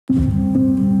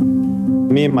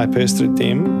Me and my pastry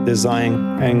team design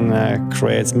and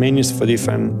create menus for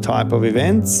different type of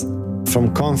events,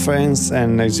 from conference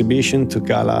and exhibition to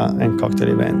gala and cocktail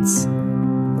events.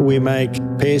 We make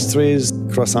pastries,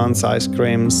 croissants, ice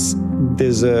creams,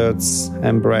 desserts,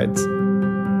 and bread.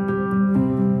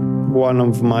 One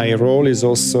of my roles is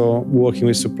also working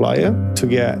with suppliers to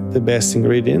get the best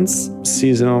ingredients,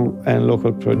 seasonal and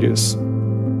local produce.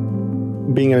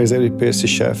 Being an executive pastry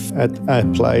chef at a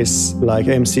place like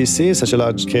MCEC, such a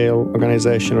large-scale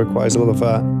organization, requires a lot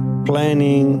of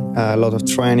planning, a lot of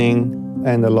training,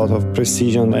 and a lot of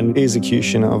precision and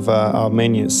execution of our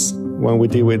menus. When we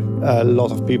deal with a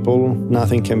lot of people,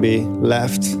 nothing can be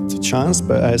left to chance,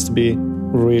 but it has to be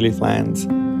really planned.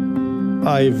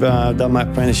 I've done my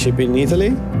apprenticeship in Italy,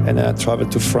 and I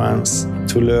traveled to France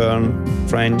to learn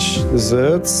French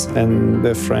desserts and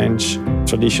the French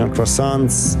traditional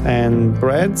croissants and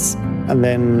breads, and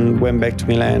then went back to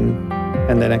Milan,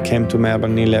 and then I came to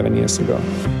Melbourne 11 years ago.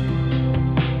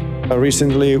 I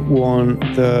recently won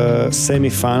the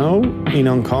semi-final in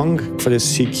Hong Kong for the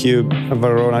C-Cube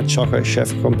Verona Chocolate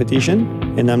Chef competition,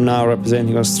 and I'm now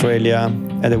representing Australia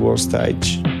at the world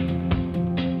stage.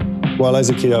 Well, as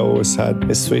a kid, I always had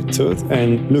a sweet tooth,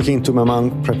 and looking to my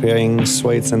mom preparing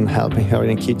sweets and helping her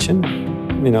in the kitchen,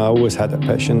 I always had a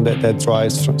passion that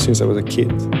drives since I was a kid.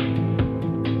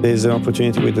 There's an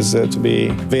opportunity with dessert to be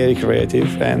very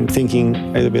creative and thinking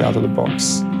a little bit out of the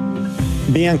box.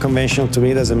 Being unconventional to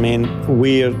me doesn't mean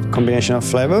weird combination of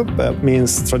flavor, but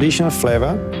means traditional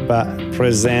flavor, but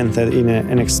presented in an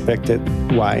unexpected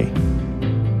way.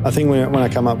 I think when I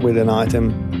come up with an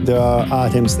item, there are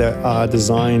items that are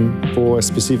designed for a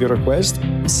specific request.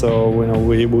 So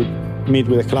we would meet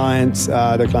with a client,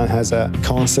 the client has a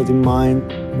concept in mind.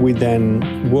 We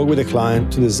then work with the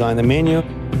client to design a menu.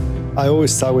 I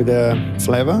always start with a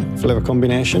flavor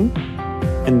combination,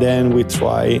 and then we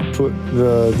try put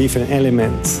the different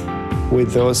elements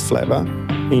with those flavor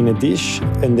in a dish,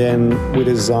 and then we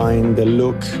design the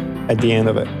look at the end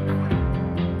of it.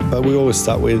 But we always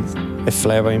start with a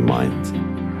flavor in mind.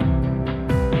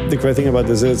 The great thing about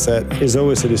desserts is that there's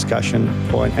always a discussion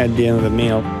point at the end of the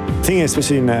meal. I think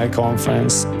especially in a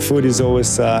conference, food is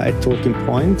always a talking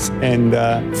point, and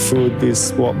food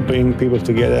is what brings people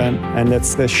together, and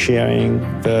that's the sharing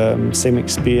the same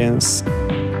experience.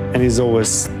 And it's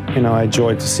always, a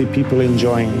joy to see people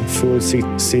enjoying food,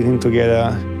 sitting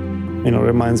together.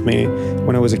 Reminds me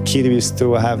when I was a kid, we used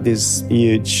to have this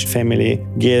huge family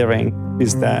gathering.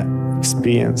 It's that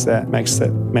experience that makes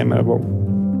it memorable.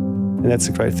 And that's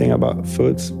the great thing about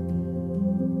food.